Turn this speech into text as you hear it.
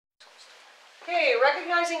Okay,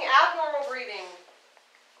 recognizing abnormal breathing.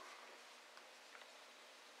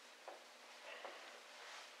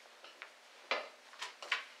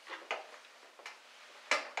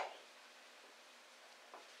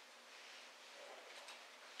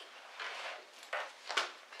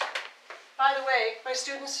 By the way, my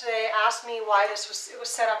students today asked me why it was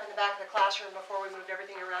set up in the back of the classroom before we moved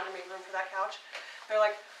everything around and made room for that couch. They're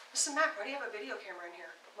like, "Listen, Mac, why do you have a video camera in here?"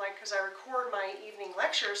 I'm like, because I record my evening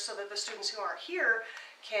lectures so that the students who aren't here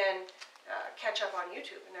can catch up on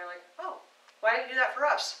YouTube. And they're like, "Oh, why didn't you do that for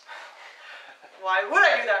us?" Why would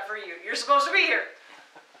I do that for you? You're supposed to be here.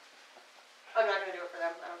 I'm not going to do it for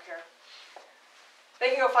them. I don't care.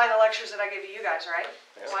 They can go find the lectures that I give to you guys, right?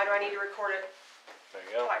 Yeah. Why do I need to record it There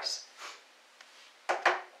you go. twice?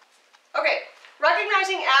 Okay,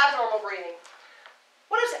 recognizing abnormal breathing.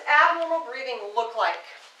 What does abnormal breathing look like?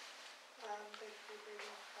 They could be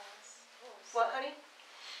breathing fast. What, honey?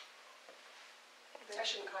 I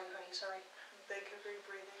shouldn't call you honey, sorry. They could be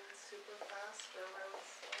breathing super fast or really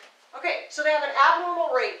slow. Okay, so they have an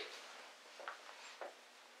abnormal rate.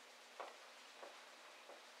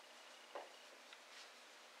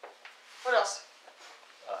 What else?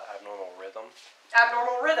 Abnormal rhythm.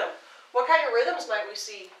 Abnormal rhythm. What kind of rhythms might we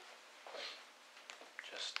see?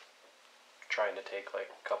 Just trying to take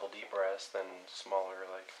like a couple deep breaths, then smaller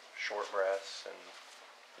like short breaths, and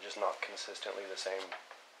just not consistently the same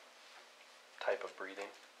type of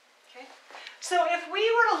breathing. Okay. So if we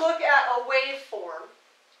were to look at a waveform,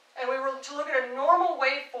 and we were to look at a normal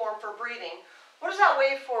waveform for breathing, what does that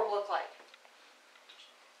waveform look like?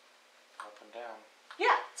 Up and down.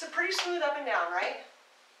 Yeah, it's a pretty smooth up and down, right?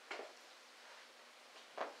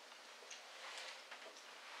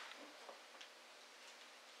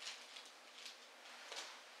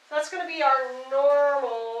 That's going to be our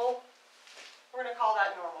normal, we're going to call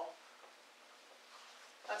that normal.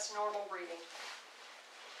 That's normal breathing.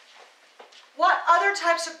 What other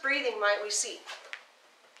types of breathing might we see?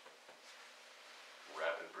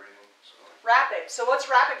 Rapid breathing, so Rapid. So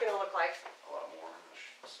what's rapid going to look like? a lot more in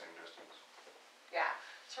the same distance. Yeah.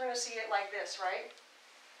 So we're going to see it like this, right?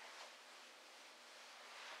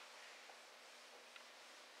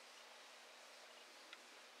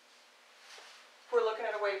 We're looking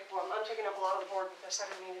at a waveform. I'm taking up a lot of the board with this. I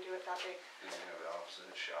didn't mean to do it that big. Then you have the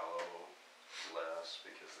opposite, shallow, less,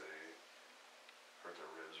 because they hurt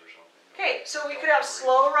their ribs or something. Okay, so we could have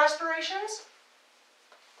slow respirations.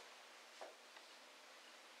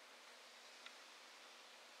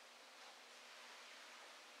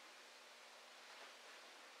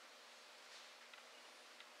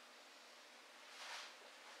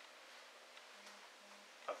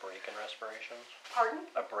 A break in respirations. Pardon?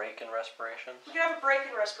 A break in respirations. We could have a break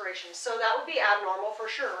in respirations. So that would be abnormal for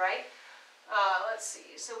sure, right? Let's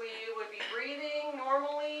see. So we would be breathing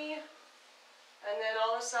normally, and then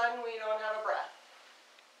all of a sudden we don't have a breath.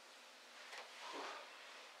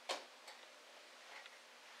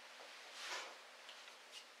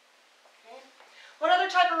 Okay. What other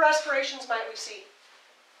type of respirations might we see?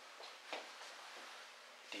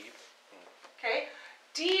 Deep. Okay.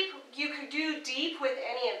 Deep, you could do deep with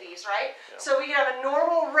any of these, right? Yeah. So we could have a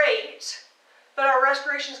normal rate, but our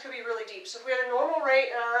respirations could be really deep. So if we had a normal rate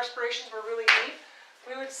and our respirations were really deep,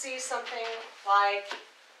 we would see something like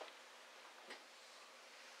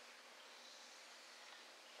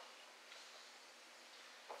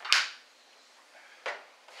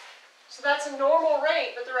so that's a normal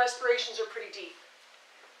rate, but the respirations are pretty deep.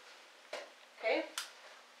 Okay?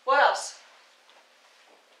 What else?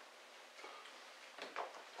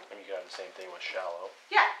 And you got the same thing with shallow.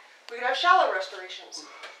 Yeah, we could have shallow respirations.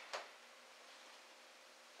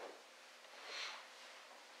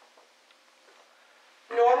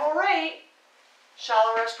 Normal rate,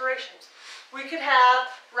 shallow respirations. We could have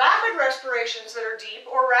rapid respirations that are deep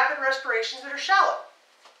or rapid respirations that are shallow.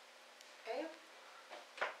 Okay.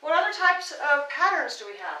 What other types of patterns do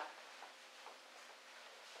we have?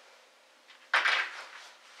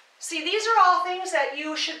 See, these are all things that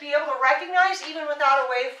you should be able to recognize even without a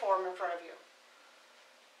waveform in front of you.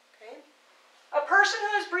 Okay? A person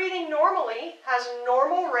who is breathing normally, has a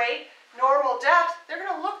normal rate, normal depth, they're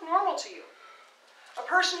going to look normal to you. A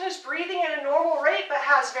person who's breathing at a normal rate but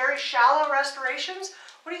has very shallow respirations,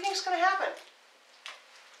 what do you think is going to happen?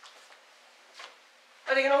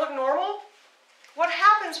 Are they going to look normal? What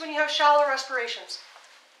happens when you have shallow respirations?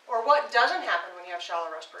 Or what doesn't happen when you have shallow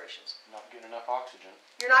respirations? Not getting enough oxygen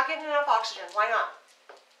You're not getting enough oxygen. Why not?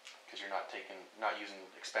 because you're not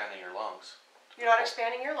expanding your lungs. You're not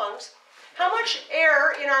expanding your lungs. How much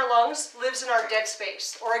air in our lungs lives in our dead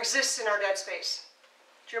space or exists in our dead space?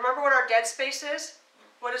 Do you remember what our dead space is?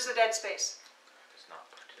 What is the dead space? Does not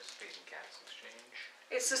participate. participate in gas exchange?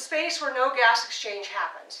 It's the space where no gas exchange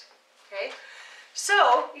happens, okay?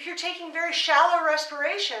 So, if you're taking very shallow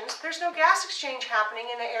respirations, there's no gas exchange happening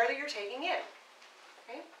in the air that you're taking in,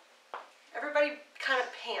 okay? Everybody kind of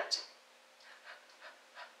pant.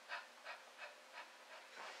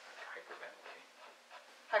 Hyperventilate.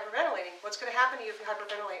 Hyperventilating. What's going to happen to you if you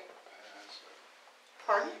hyperventilate?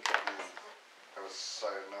 Pardon? Have a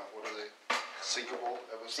side note, what are they? Syncable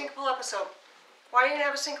episode? Syncopal episode. Why are you going to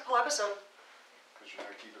have a syncopal episode? Because you're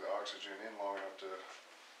not keeping the oxygen in long enough to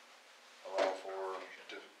allow for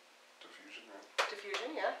diffusion, right?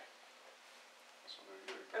 Diffusion, yeah. So there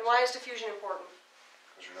you go. And why is diffusion important?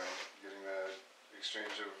 Because you're not getting that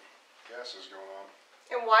exchange of gases going on,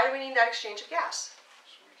 And why do we need that exchange of gas?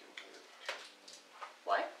 so we can live.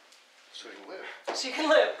 Why? So you can live. So you can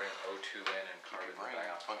live. Bring O2 in and carbon brain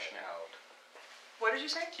dioxide functioning. out. What did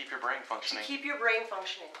you say? Keep your brain To functioning. keep your brain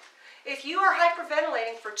functioning. If you are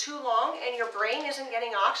hyperventilating for too long and your brain isn't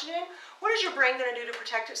getting oxygen, what is your brain going to do to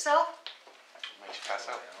protect itself? Makes you pass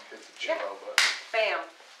out. Hit the chill out button. Bam.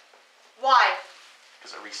 Why?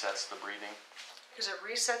 Because it resets the breathing. Because it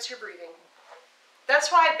resets your breathing.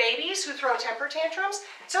 That's why babies who throw temper tantrums,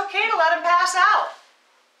 it's okay to let them pass out.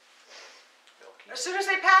 As soon as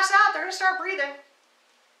they pass out, they're going to start breathing.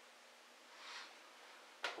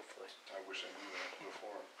 Hopefully. I wish I knew that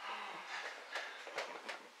before.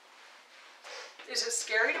 Is it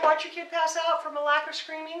scary to watch your kid pass out from a lack of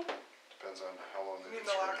screaming? Depends on how long You they've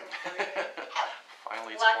mean been the lack screaming. of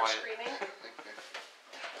Finally, it's Lack of quiet. screaming?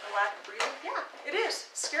 A lack of breathing? Yeah, it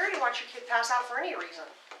is. It's scary to watch your kid pass out for any reason.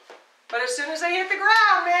 But as soon as they hit the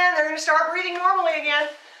ground, man, they're going to start breathing normally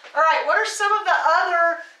again. All right, what are some of the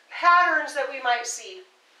other patterns that we might see?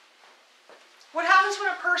 What happens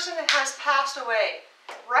when a person has passed away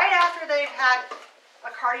right after they've had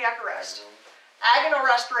a cardiac arrest? Agonal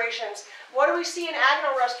respirations. What do we see in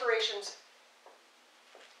agonal respirations?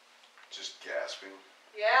 Just gasping.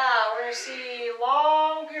 Yeah, we're going to see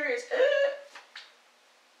long periods.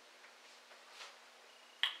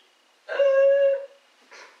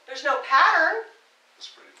 There's no pattern. It's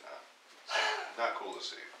pretty not cool to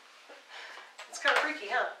see. It's kind of freaky,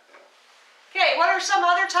 huh? Okay, what are some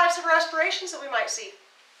other types of respirations that we might see?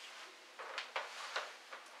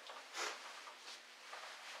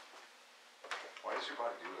 Why does your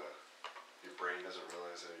body do that? Your brain doesn't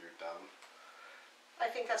realize that you're done. I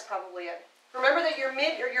think that's probably it. Remember that your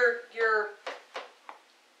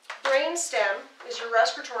brain stem is your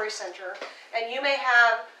respiratory center, and you may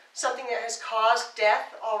have something that has caused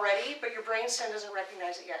death already, but your brain stem doesn't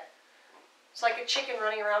recognize it yet. It's like a chicken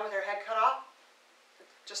running around with their head cut off. It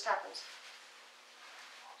just happens.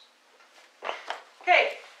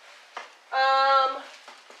 Okay.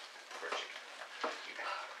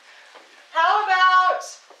 How about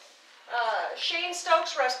Shane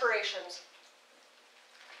Stokes respirations?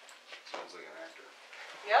 Sounds like an actor.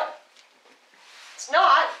 Yep. It's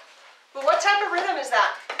not. But what type of rhythm is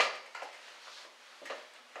that?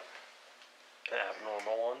 An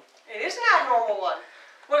abnormal one. It is an abnormal one.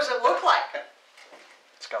 What does it look like?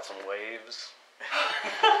 It's got some waves.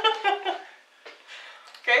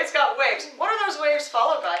 Okay, it's got waves. What are those waves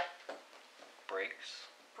followed by? Breaks.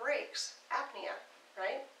 Breaks. Apnea,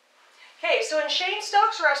 right? Okay, so in Shane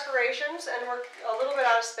Stokes respirations, and we're a little bit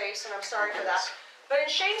out of space, and I'm sorry for that, but in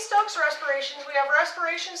Shane Stokes respirations, we have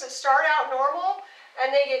respirations that start out normal,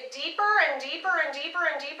 and they get deeper and deeper and deeper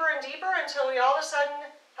and deeper and deeper until we all of a sudden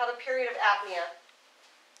have a period of apnea.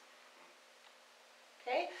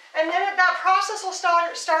 Okay, and then that process will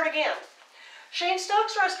start again. Shane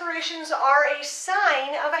Stokes respirations are a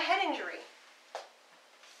sign of a head injury.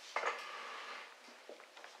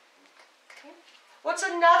 Okay. What's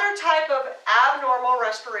another type of abnormal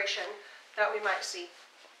respiration that we might see?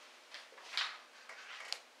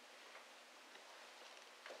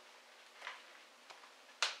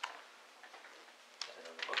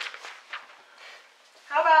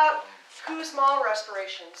 How about Kussmaul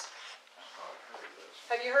respirations? Oh, I heard this.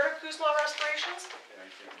 Have you heard of Kussmaul respirations? Yeah, I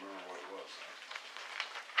can't remember what it was.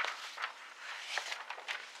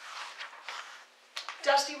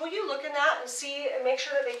 Dusty, will you look in that and see and make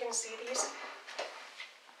sure that they can see these?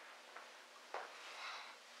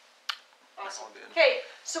 Awesome. All good. Okay,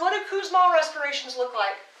 so what do Kussmaul respirations look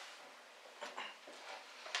like?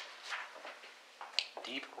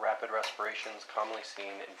 Deep, rapid respirations commonly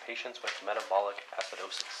seen in patients with metabolic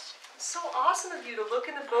acidosis. It's so awesome of you to look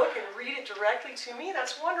in the book and read it directly to me.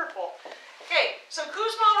 That's wonderful. Okay, so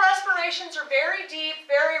Kussmaul respirations are very deep,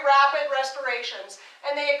 very rapid respirations,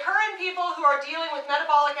 and they occur in people who are dealing with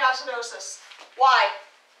metabolic acidosis. Why?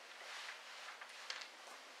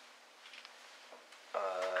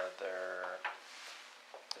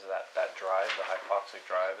 is that drive, the hypoxic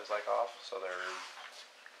drive is like off, so they're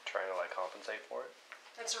trying to like compensate for it.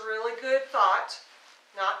 It's a really good thought.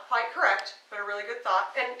 Not quite correct, but a really good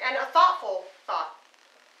thought, and a thoughtful thought.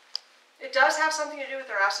 It does have something to do with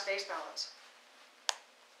their acid-base balance.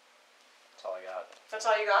 That's all I got. That's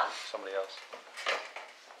all you got? Somebody else.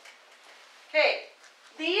 Okay,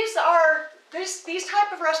 these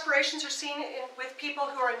type of respirations are seen with people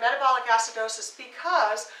who are in metabolic acidosis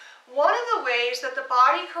because one of the ways that the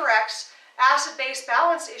body corrects acid-base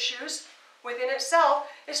balance issues within itself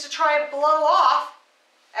is to try and blow off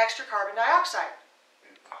extra carbon dioxide.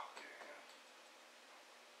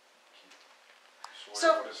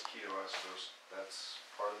 So what is ketoacidosis? That's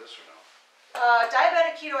part of this or no?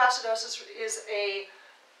 Diabetic ketoacidosis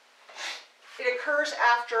it occurs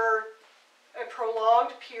after a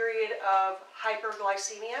prolonged period of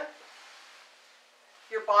hyperglycemia.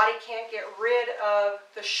 Your body can't get rid of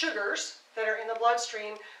the sugars that are in the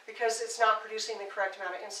bloodstream because it's not producing the correct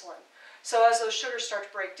amount of insulin. So as those sugars start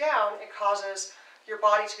to break down, it causes your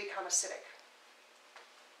body to become acidic.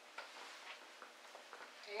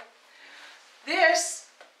 Okay.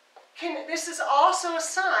 This is also a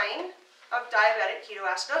sign of diabetic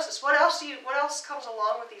ketoacidosis. What else comes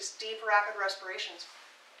along with these deep, rapid respirations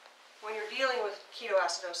when you're dealing with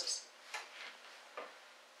ketoacidosis?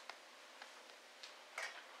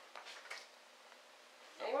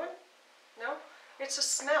 Anyone? No? It's a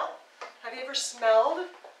smell. Have you ever smelled?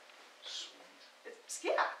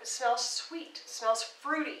 Sweet. It smells sweet. It smells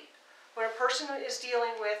fruity. When a person is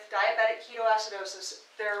dealing with diabetic ketoacidosis,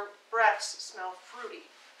 their breaths smell fruity.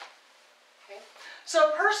 Okay? So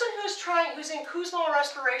a person who's in Kussmaul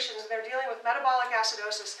respirations and they're dealing with metabolic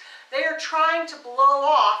acidosis, they are trying to blow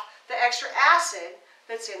off the extra acid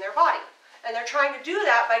that's in their body. And they're trying to do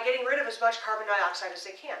that by getting rid of as much carbon dioxide as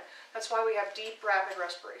they can. That's why we have deep, rapid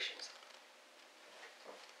respirations.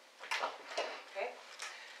 Okay?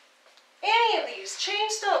 Any of these,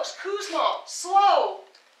 Cheyne-Stokes, Kussmaul, slow,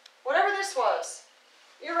 whatever this was,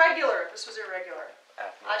 irregular. This was irregular.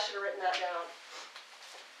 I should have written that down.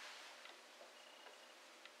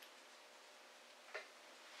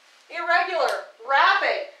 Irregular,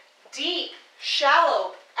 rapid, deep,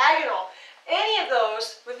 shallow, agonal. Any of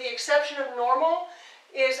those, with the exception of normal,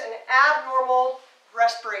 is an abnormal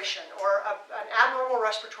respiration or an abnormal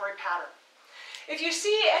respiratory pattern. If you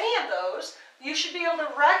see any of those, you should be able to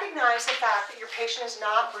recognize the fact that your patient is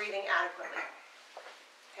not breathing adequately.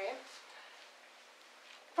 Okay?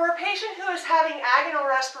 For a patient who is having agonal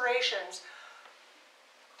respirations,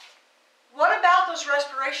 what about those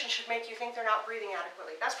respirations should make you think they're not breathing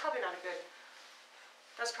adequately? That's probably not a good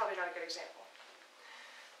example.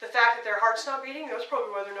 The fact that their heart's not beating, that's probably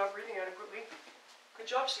why they're not breathing adequately. Good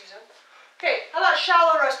job, Susan. Okay, how about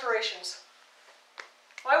shallow respirations?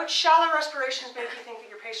 Why would shallow respirations make you think that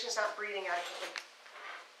your patient is not breathing adequately?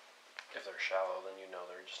 If they're shallow, then you know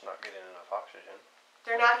they're just not getting enough oxygen.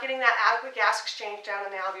 They're not getting that adequate gas exchange down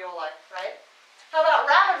in the alveoli, right? How about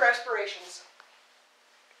rapid respirations?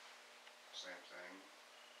 Same thing.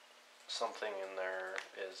 Something in there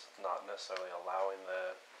is not necessarily allowing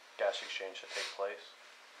the gas exchange to take place.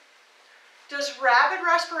 Does rapid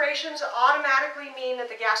respirations automatically mean that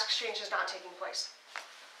the gas exchange is not taking place?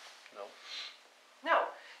 No. No.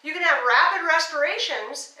 You can have rapid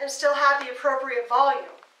respirations and still have the appropriate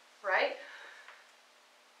volume, right?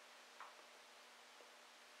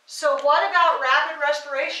 So what about rapid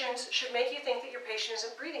respirations should make you think that your patient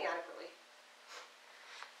isn't breathing adequately?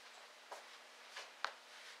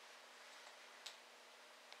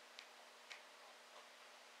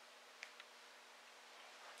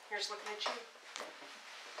 Here's looking at you.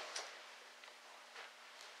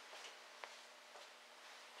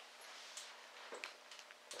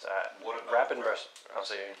 Is that What about rapid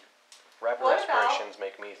rep- What respirations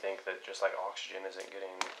make me think that just like oxygen isn't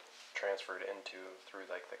getting transferred through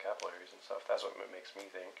like the capillaries and stuff. That's what makes me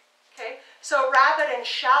think. Okay, so rapid and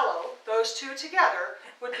shallow, those two together,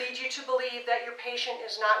 would lead you to believe that your patient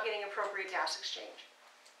is not getting appropriate gas exchange.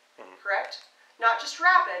 Correct? Not just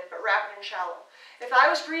rapid, but rapid and shallow. If I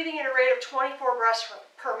was breathing at a rate of 24 breaths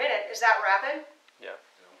per minute, is that rapid? Yeah.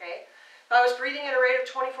 Okay. If I was breathing at a rate of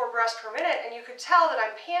 24 breaths per minute and you could tell that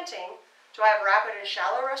I'm panting, do I have rapid and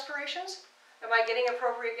shallow respirations? Am I getting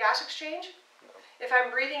appropriate gas exchange? No. If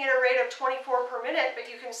I'm breathing at a rate of 24 per minute, but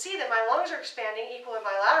you can see that my lungs are expanding equal and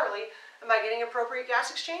bilaterally, am I getting appropriate gas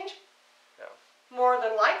exchange? Yeah. More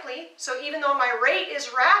than likely. So even though my rate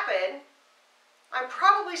is rapid, I'm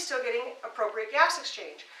probably still getting appropriate gas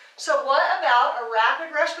exchange. So what about a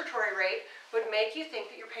rapid respiratory rate would make you think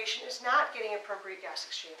that your patient is not getting appropriate gas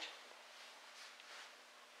exchange?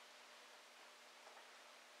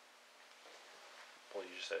 Well,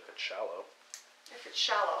 you just said if it's shallow. If it's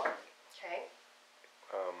shallow, okay.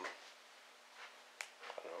 I don't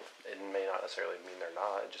know. It may not necessarily mean they're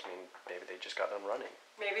not. It just means maybe they just got done running.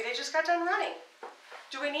 Maybe they just got done running.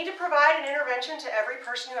 Do we need to provide an intervention to every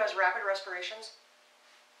person who has rapid respirations?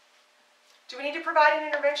 Do we need to provide an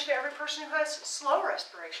intervention to every person who has slow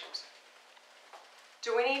respirations?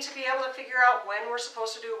 Do we need to be able to figure out when we're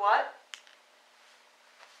supposed to do what?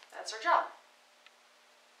 That's our job.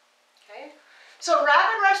 Okay? So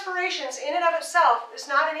rapid respirations in and of itself is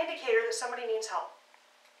not an indicator that somebody needs help.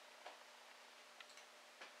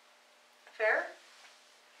 Fair?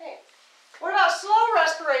 Okay. What about slow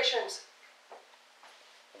respirations?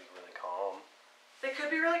 Be really calm. They could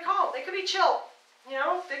be really calm. They could be chill. You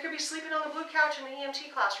know, they could be sleeping on the blue couch in the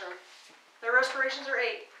EMT classroom. Their respirations are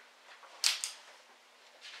 8.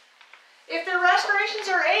 If their respirations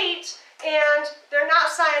are 8 and they're not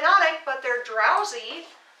cyanotic, but they're drowsy,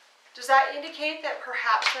 does that indicate that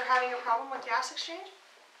perhaps they're having a problem with gas exchange?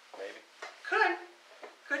 Maybe. Could.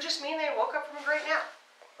 Could just mean they woke up from a great nap.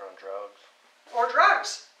 Or on drugs. Or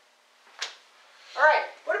drugs. All right,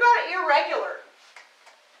 what about irregular?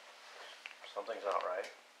 Something's not right.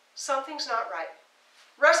 Something's not right.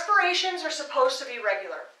 Respirations are supposed to be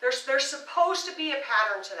regular. There's supposed to be a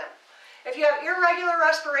pattern to them. If you have irregular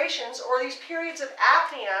respirations or these periods of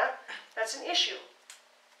apnea, that's an issue.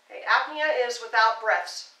 Okay, apnea is without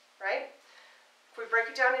breaths, right? If we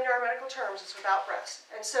break it down into our medical terms, it's without breaths.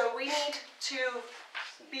 And so we need to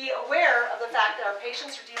be aware of the fact that our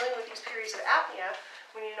patients are dealing with these periods of apnea.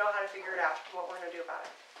 We need to know how to figure it out and what we're going to do about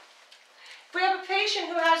it. If we have a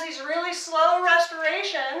patient who has these really slow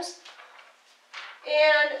respirations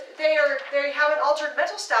and they have an altered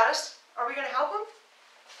mental status, are we going to help them?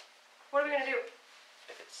 What are we going to do?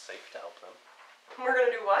 If it's safe to help them. We're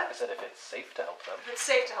going to do what? I said if it's safe to help them. If it's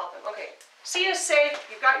safe to help them. Okay. Scene is safe.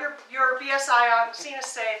 You've got your BSI on. Scene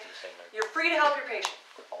is safe. You're saying they're You're free to help your patient.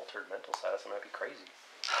 altered mental status. It might be crazy.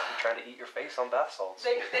 They'd be trying to eat your face on bath salts.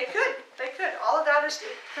 They could. They could. All of that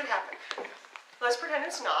could happen. Let's pretend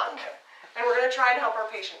it's not. Okay. And we're going to try and help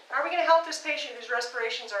our patient. Are we going to help this patient whose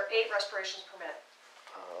respirations are 8 respirations per minute?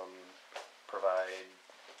 Provide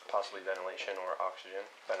possibly ventilation or oxygen,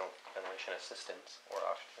 ventilation assistance or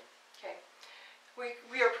oxygen. Okay.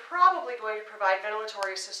 We are probably going to provide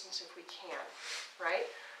ventilatory assistance if we can, right?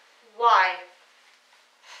 Why?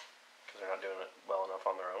 Because they're not doing it well enough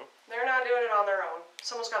on their own. They're not doing it on their own.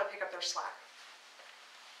 Someone's got to pick up their slack.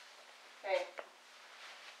 Okay.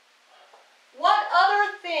 What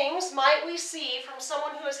other things might we see from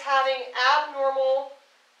someone who is having abnormal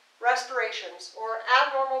respirations or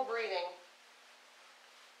abnormal breathing?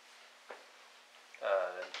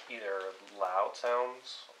 Either loud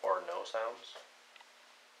sounds or no sounds.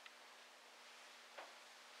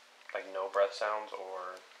 Like no breath sounds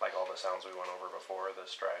or like all the sounds we went over before, the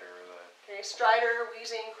stridor, the... Okay, stridor,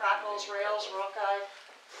 wheezing, crackles, rails, rhonchi.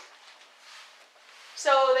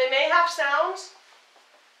 So they may have sounds.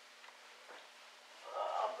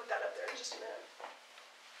 I'll put that up there in just a minute.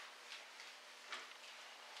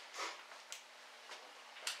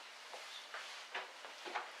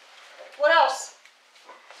 What else?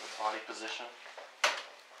 Body position.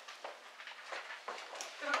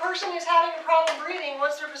 If a person is having a problem breathing,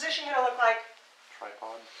 what's their position going to look like?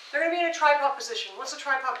 Tripod. They're going to be in a tripod position. What's a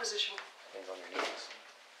tripod position? Hands on your knees.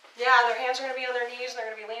 Yeah, their hands are going to be on their knees, and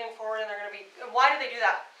they're going to be leaning forward, and they're going to be... And why do they do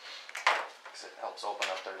that? Because it helps open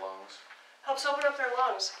up their lungs. Helps open up their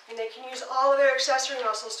lungs. And they can use all of their accessory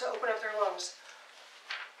muscles to open up their lungs.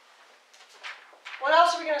 What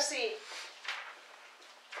else are we going to see?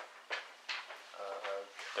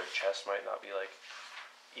 Their chest might not be like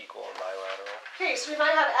equal and bilateral. Okay, so we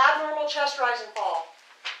might have abnormal chest rise and fall.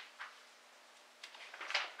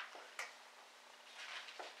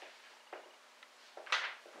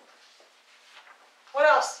 What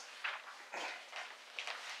else?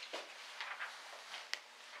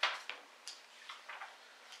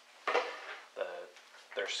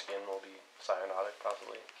 Their skin will be cyanotic,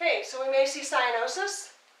 possibly. Okay, so we may see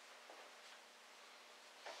cyanosis.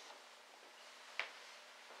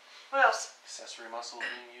 What else? Accessory muscle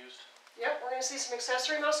being used. Yep, we're going to see some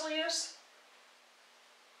accessory muscle use.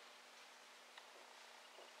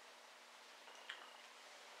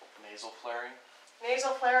 Nasal flaring.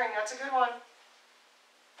 Nasal flaring, that's a good one.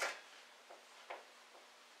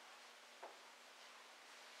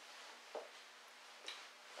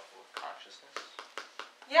 Level of consciousness.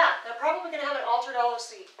 Yeah, they're probably going to have an altered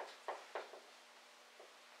LOC.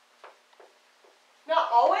 Not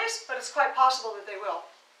always, but it's quite possible that they will,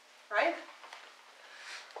 right?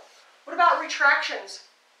 What about retractions?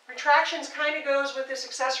 Retractions kind of goes with this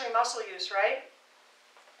accessory muscle use, right?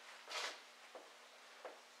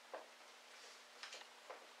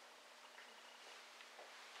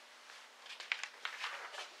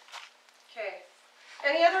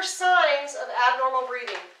 Any other signs of abnormal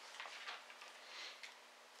breathing?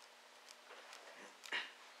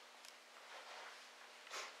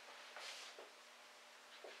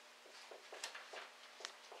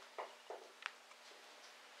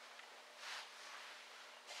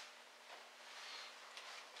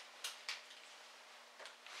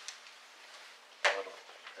 A little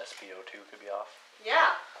SpO2 could be off. Yeah,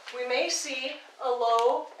 we may see a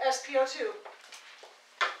low SpO2.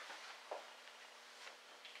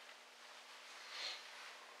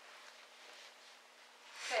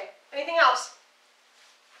 Okay, anything else?